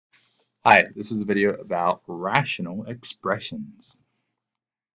Hi, this is a video about rational expressions.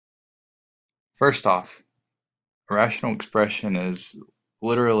 First off, a rational expression is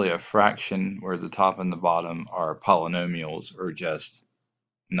literally a fraction where the top and the bottom are polynomials or just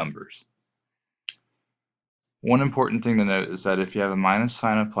numbers. One important thing to note is that if you have a minus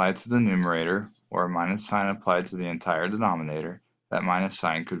sign applied to the numerator or a minus sign applied to the entire denominator, that minus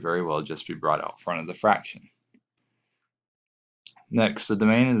sign could very well just be brought out front of the fraction. Next, the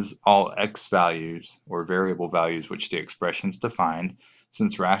domain is all x values or variable values which the expression is defined.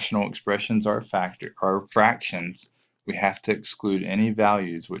 Since rational expressions are fractions, we have to exclude any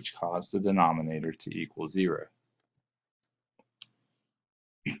values which cause the denominator to equal 0.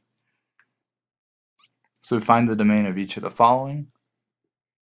 So find the domain of each of the following.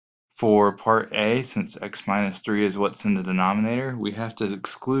 For part A, since x minus 3 is what's in the denominator, we have to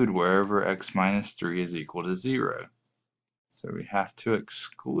exclude wherever x minus 3 is equal to 0. So we have to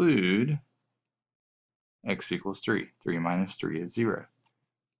exclude x equals 3. 3 minus 3 is 0.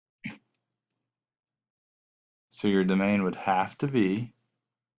 So your domain would have to be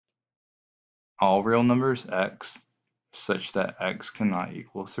all real numbers x such that x cannot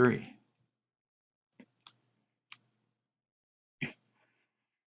equal 3.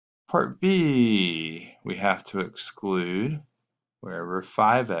 Part B, we have to exclude wherever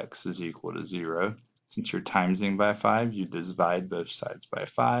 5x is equal to 0. Since you're timesing by 5, you divide both sides by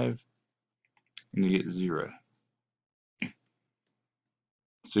 5 and you get 0.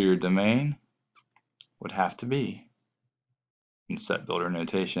 So your domain would have to be, in set builder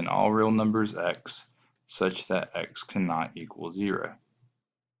notation, all real numbers x such that x cannot equal 0.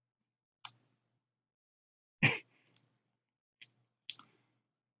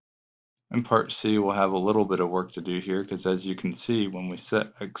 In part C, we'll have a little bit of work to do here because as you can see, when we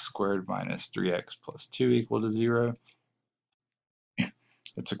set x squared minus 3x plus 2 equal to 0,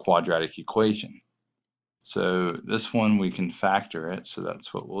 it's a quadratic equation. So this one we can factor it, so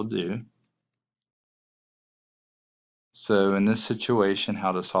that's what we'll do. So in this situation,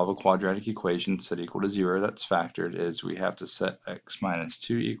 how to solve a quadratic equation set equal to 0 that's factored is we have to set x minus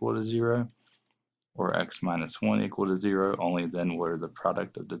 2 equal to 0 or x minus 1 equal to 0, only then will the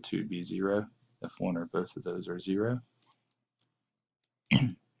product of the two be 0 if one or both of those are 0.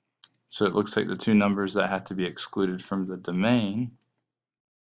 So it looks like the two numbers that have to be excluded from the domain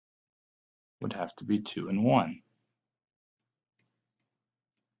would have to be 2 and 1.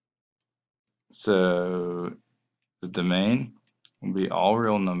 So the domain will be all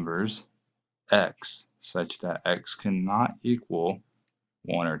real numbers x such that x cannot equal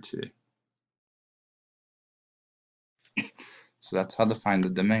 1 or 2. So that's how to find the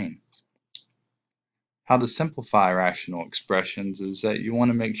domain. How to simplify rational expressions is that you want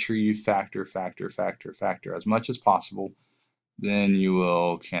to make sure you factor as much as possible, then you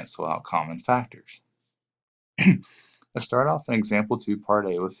will cancel out common factors. Let's start off in example 2, part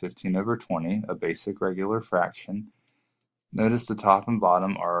A with 15 over 20, a basic regular fraction. Notice the top and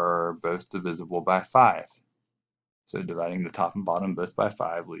bottom are both divisible by 5. So dividing the top and bottom both by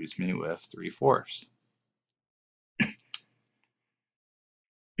 5 leaves me with 3/4.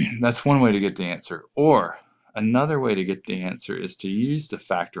 That's one way to get the answer. Or another way to get the answer is to use the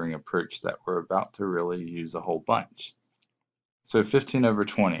factoring approach that we're about to really use a whole bunch. So 15 over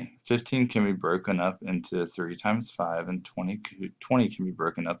 20. 15 can be broken up into 3 times 5, and 20 can be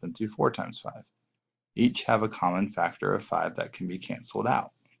broken up into 4 times 5. Each have a common factor of 5 that can be canceled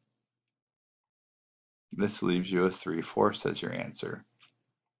out. This leaves you with 3/4 as your answer.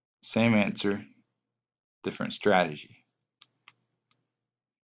 Same answer, different strategy.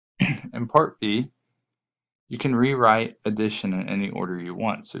 In part B, you can rewrite addition in any order you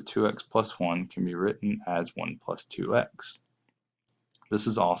want. So 2x plus 1 can be written as 1 plus 2x. This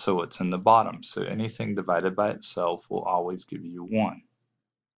is also what's in the bottom, so anything divided by itself will always give you 1.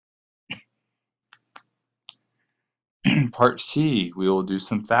 Part C, we will do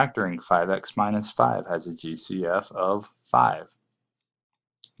some factoring. 5x minus 5 has a GCF of 5,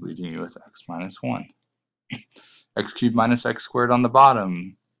 leaving you with x minus 1. X cubed minus x squared on the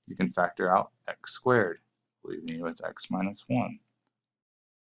bottom, you can factor out x squared, leaving you with x minus 1.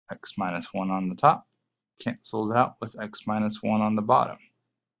 X minus 1 on the top cancels out with x minus 1 on the bottom.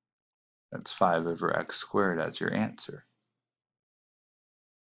 That's 5 over x squared as your answer.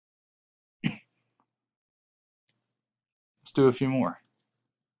 Let's do a few more.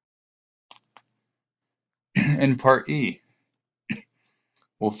 In part E,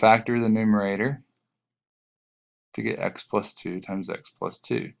 we'll factor the numerator to get x plus 2 times x plus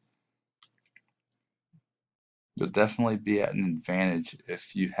 2. You'll definitely be at an advantage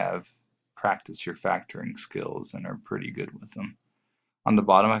if you have practiced your factoring skills and are pretty good with them. On the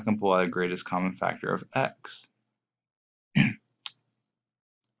bottom, I can pull out a greatest common factor of x.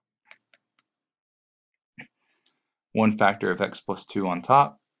 One factor of x plus 2 on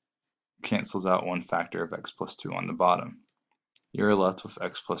top cancels out one factor of x plus 2 on the bottom. You're left with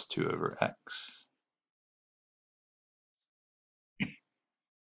x plus 2 over x.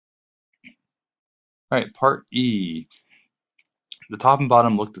 Alright, part E. The top and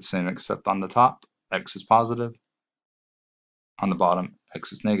bottom look the same, except on the top, x is positive. On the bottom,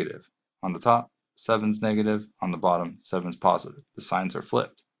 x is negative. On the top, 7's negative. On the bottom, 7's positive. The signs are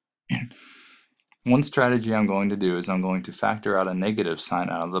flipped. One strategy I'm going to do is I'm going to factor out a negative sign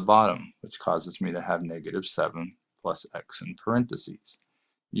out of the bottom, which causes me to have negative 7 plus x in parentheses.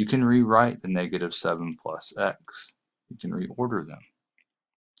 You can rewrite the negative 7 plus x. You can reorder them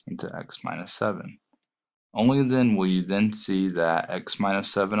into x minus 7. Only then will you then see that x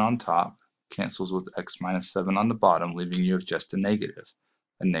minus 7 on top cancels with x minus 7 on the bottom, leaving you with just a negative.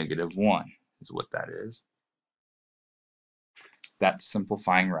 A negative 1 is what that is. That's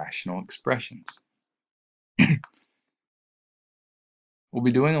simplifying rational expressions. We'll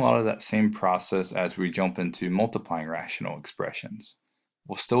be doing a lot of that same process as we jump into multiplying rational expressions.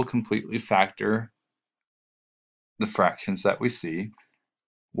 We'll still completely factor the fractions that we see.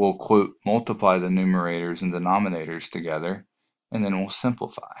 We'll, quote, multiply the numerators and denominators together, and then we'll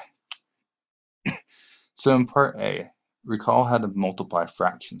simplify. So in part A, recall how to multiply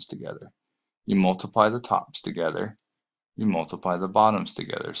fractions together. You multiply the tops together, you multiply the bottoms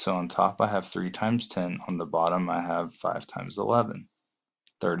together. So on top I have 3 times 10, on the bottom I have 5 times 11,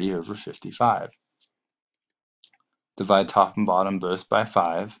 30 over 55. Divide top and bottom both by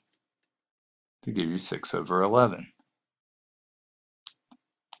 5 to give you 6 over 11.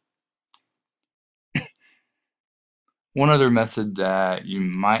 One other method that you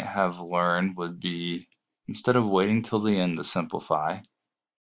might have learned would be, instead of waiting till the end to simplify,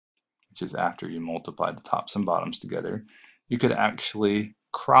 which is after you multiply the tops and bottoms together, you could actually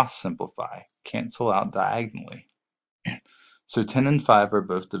cross simplify, cancel out diagonally. So 10 and 5 are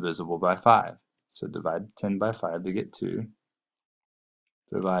both divisible by 5. So divide 10 by 5 to get 2.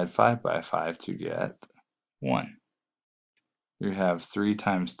 Divide 5 by 5 to get 1. You have 3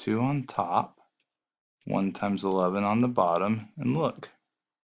 times 2 on top, 1 times 11 on the bottom, and look,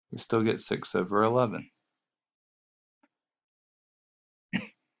 we still get 6 over 11.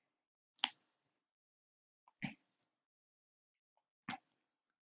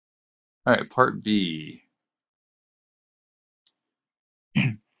 Alright, part B.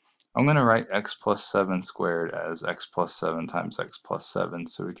 I'm going to write x plus 7 squared as x plus 7 times x plus 7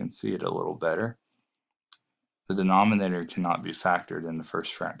 so we can see it a little better. The denominator cannot be factored in the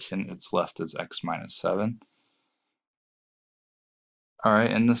first fraction. It's left as x minus 7.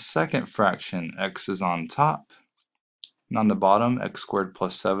 Alright, in the second fraction, x is on top. And on the bottom, x squared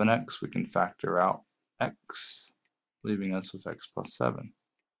plus 7x, we can factor out x, leaving us with x plus 7.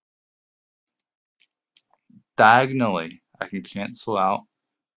 Diagonally, I can cancel out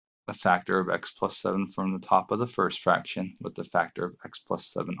a factor of x plus 7 from the top of the first fraction with the factor of x plus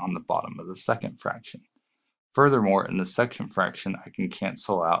 7 on the bottom of the second fraction. Furthermore, in the second fraction, I can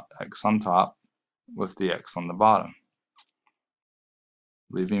cancel out x on top with the x on the bottom,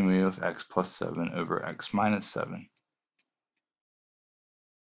 leaving me with x plus 7 over x minus 7.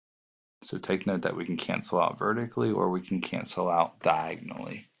 So take note that we can cancel out vertically or we can cancel out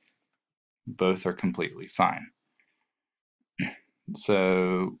diagonally. Both are completely fine.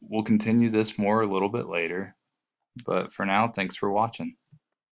 So we'll continue this more a little bit later, but for now, thanks for watching.